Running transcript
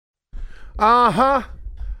Uh-huh.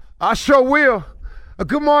 I sure will.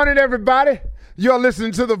 Good morning, everybody. You're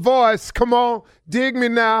listening to The Voice. Come on, dig me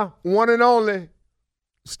now. One and only,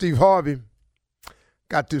 Steve Harvey.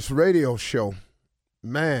 Got this radio show.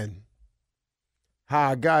 Man,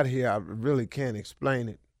 how I got here, I really can't explain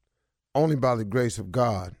it. Only by the grace of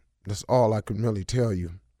God. That's all I can really tell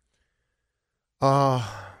you. I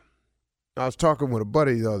was talking with a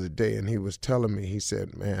buddy the other day, and he was telling me, he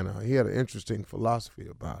said, man, he had an interesting philosophy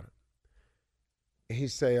about it. He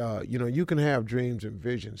say, you can have dreams and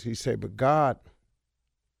visions. He said, but God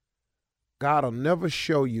will never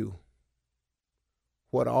show you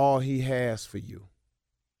what all he has for you.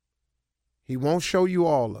 He won't show you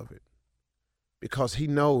all of it because he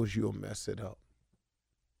knows you'll mess it up.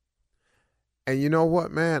 And you know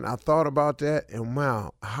what, man? I thought about that, and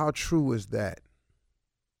wow, how true is that?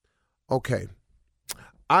 Okay,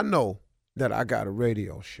 I know that I got a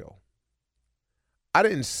radio show. I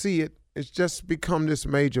didn't see it. It's just become this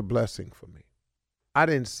major blessing for me. I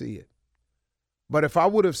didn't see it. But if I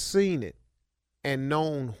would have seen it and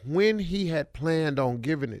known when he had planned on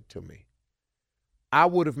giving it to me, I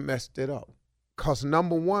would have messed it up. Because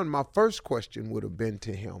number one, my first question would have been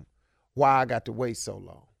to him, why I got to wait so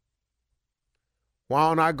long? Why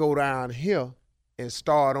don't I go down here and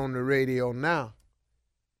start on the radio now?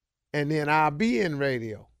 And then I'll be in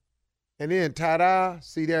radio. And then, ta-da,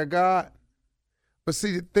 see there, God? But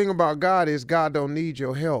see, the thing about God is God don't need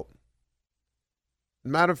your help.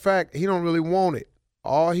 Matter of fact, he don't really want it.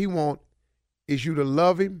 All he wants is you to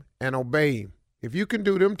love him and obey him. If you can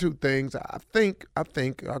do them two things, I think, I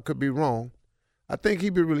could be wrong, I think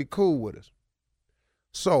he'd be really cool with us.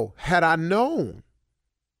 So had I known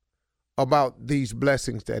about these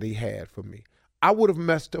blessings that he had for me, I would have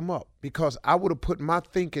messed them up because I would have put my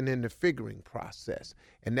thinking in the figuring process,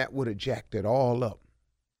 and that would have jacked it all up.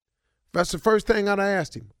 That's the first thing I'd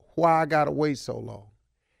asked him, why I got to wait so long.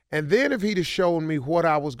 And then if he'd have shown me what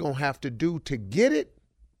I was going to have to do to get it,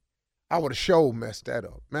 I would have sure messed that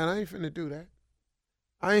up. Man, I ain't finna do that.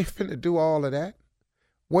 I ain't finna do all of that.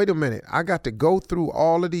 Wait a minute. I got to go through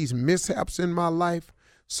all of these mishaps in my life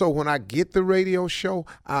so when I get the radio show,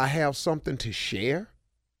 I have something to share?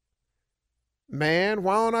 Man,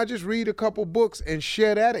 why don't I just read a couple books and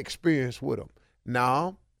share that experience with them?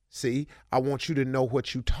 No, see, I want you to know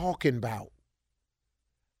what you're talking about.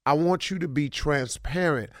 I want you to be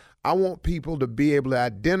transparent. I want people to be able to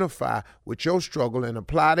identify with your struggle and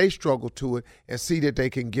apply their struggle to it and see that they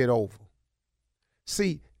can get over.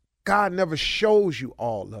 See, God never shows you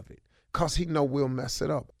all of it because he know we'll mess it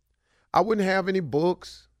up. I wouldn't have any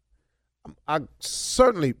books. I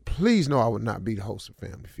certainly, please know I would not be the host of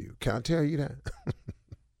Family Feud. Can I tell you that?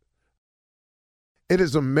 It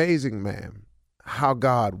is amazing, man, how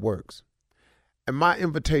God works. And my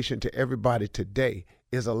invitation to everybody today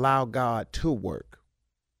is allow God to work.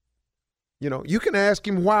 You know, you can ask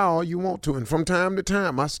him why all you want to, and from time to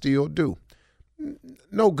time, I still do.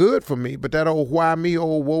 No good for me, but that old why me,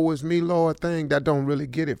 old woe is me, Lord thing, that don't really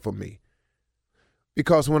get it for me.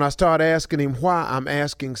 Because when I start asking him why, I'm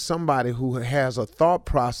asking somebody who has a thought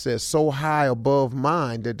process so high above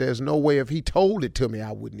mine that there's no way if he told it to me,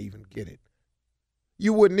 I wouldn't even get it.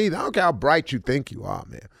 You wouldn't either. I don't care how bright you think you are,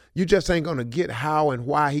 man. You just ain't going to get how and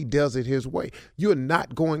why he does it his way. You're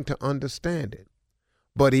not going to understand it.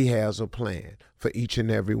 But he has a plan for each and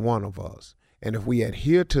every one of us. And if we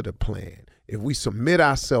adhere to the plan, if we submit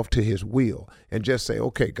ourselves to his will and just say,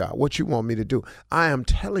 okay, God, what you want me to do? I am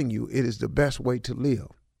telling you it is the best way to live.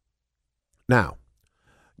 Now,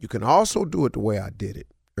 you can also do it the way I did it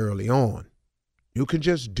early on. You can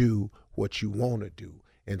just do what you want to do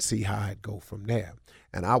and see how it go from there.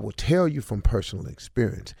 And I will tell you from personal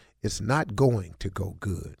experience, it's not going to go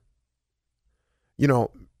good. You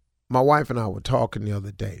know, my wife and I were talking the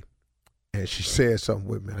other day, and she said something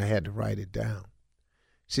with me, and I had to write it down.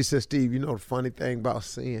 She said, Steve, you know the funny thing about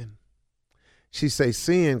sin? She said,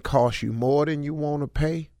 sin costs you more than you want to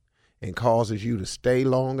pay and causes you to stay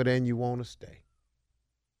longer than you want to stay.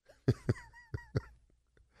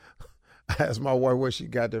 I asked my wife where she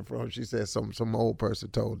got that from. She said some old person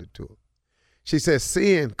told it to her. She said,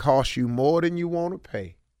 sin costs you more than you want to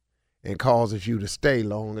pay and causes you to stay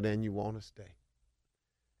longer than you want to stay.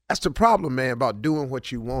 That's the problem, man, about doing what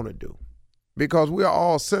you want to do. Because we are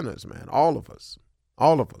all sinners, man, all of us.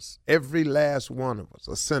 All of us, every last one of us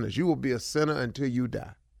are sinners. You will be a sinner until you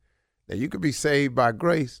die. Now, you could be saved by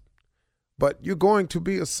grace, but you're going to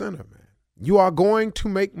be a sinner, man. You are going to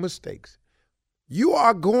make mistakes. You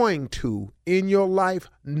are going to, in your life,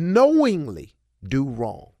 knowingly do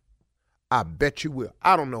wrong. I bet you will.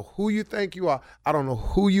 I don't know who you think you are. I don't know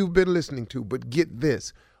who you've been listening to, but get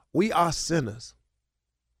this. We are sinners.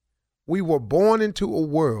 We were born into a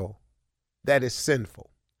world that is sinful.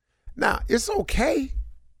 Now, it's okay.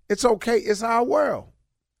 It's okay. It's our world.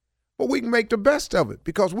 But we can make the best of it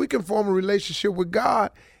because we can form a relationship with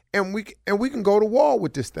God and we can go to war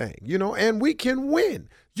with this thing, and we can win.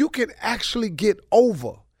 You can actually get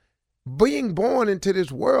over. Being born into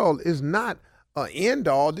this world is not an end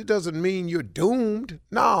all. It doesn't mean you're doomed.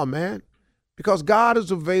 Nah, man. Because God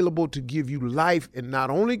is available to give you life, and not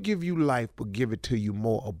only give you life, but give it to you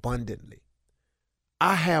more abundantly.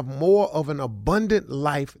 I have more of an abundant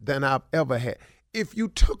life than I've ever had. If you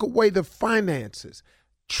took away the finances,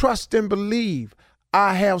 trust and believe,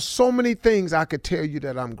 I have so many things I could tell you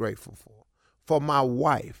that I'm grateful for my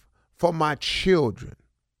wife, for my children,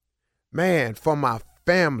 man, for my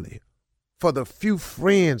family, for the few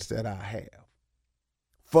friends that I have,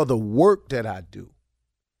 for the work that I do.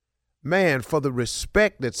 Man, for the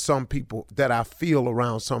respect that I feel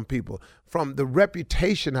around some people, from the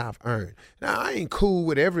reputation I've earned. Now, I ain't cool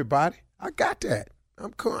with everybody. I got that.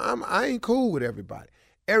 I'm cool. I ain't cool with everybody.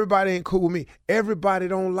 Everybody ain't cool with me. Everybody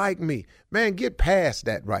don't like me. Man, get past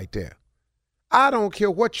that right there. I don't care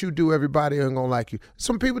what you do, everybody ain't gonna like you.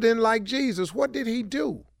 Some people didn't like Jesus. What did he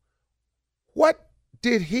do? What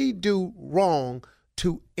did he do wrong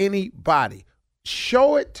to anybody?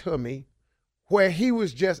 Show it to me where he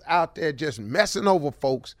was just out there just messing over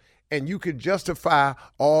folks and you could justify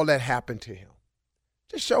all that happened to him.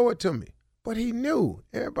 Just show it to me. But he knew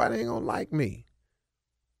everybody ain't gonna like me.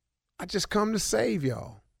 I just come to save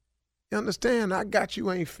y'all. You understand? I got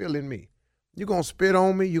you, ain't feeling me. You're gonna spit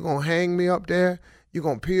on me, you're gonna hang me up there, you're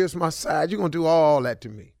gonna pierce my side, you're gonna do all that to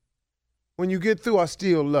me. When you get through, I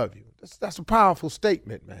still love you. That's a powerful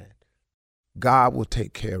statement, man. God will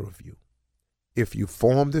take care of you. If you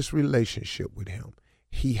form this relationship with him,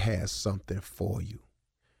 he has something for you.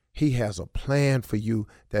 He has a plan for you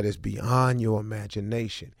that is beyond your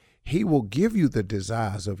imagination. He will give you the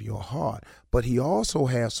desires of your heart, but he also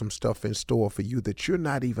has some stuff in store for you that you're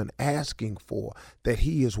not even asking for, that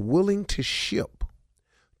he is willing to ship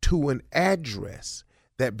to an address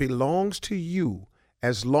that belongs to you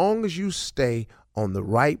as long as you stay on the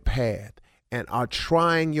right path and are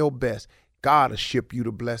trying your best. God will ship you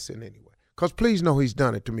the blessing anyway. Because please know he's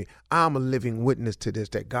done it to me. I'm a living witness to this,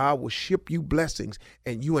 that God will ship you blessings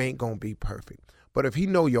and you ain't going to be perfect. But if he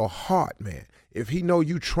know your heart, man, if he know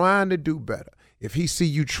you trying to do better, if he see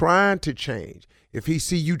you trying to change, if he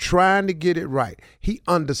see you trying to get it right, he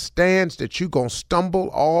understands that you're going to stumble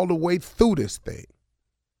all the way through this thing.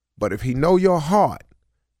 But if he know your heart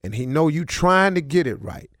and he know you trying to get it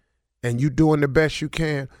right and you doing the best you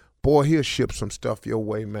can, boy, he'll ship some stuff your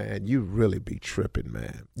way, man. You really be tripping,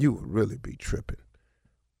 man. You would really be tripping.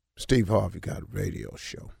 Steve Harvey got a radio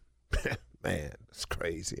show. Man, it's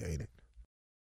crazy, ain't it?